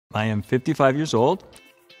I am 55 years old,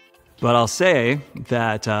 but I'll say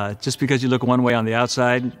that just because you look one way on the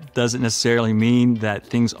outside doesn't necessarily mean that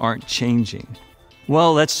things aren't changing.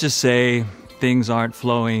 Well, let's just say things aren't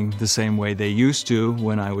flowing the same way they used to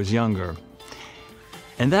when I was younger.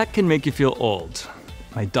 And that can make you feel old.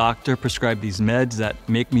 My doctor prescribed these meds that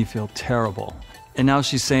make me feel terrible. And now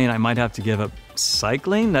she's saying I might have to give up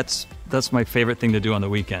cycling. That's my favorite thing to do on the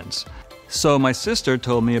weekends. So my sister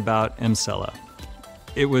told me about Emsella.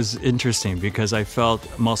 It was interesting because I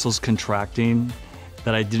felt muscles contracting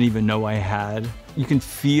that I didn't even know I had. You can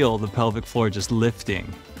feel the pelvic floor just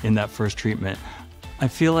lifting in that first treatment. I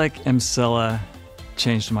feel like Emsella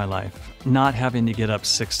changed my life. Not having to get up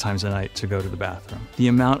 6 times a night to go to the bathroom. The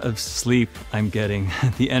amount of sleep I'm getting,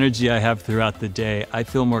 the energy I have throughout the day, I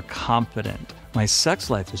feel more confident. My sex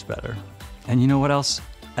life is better. And you know what else?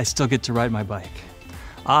 I still get to ride my bike.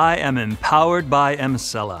 I am empowered by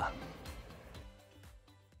Emsella.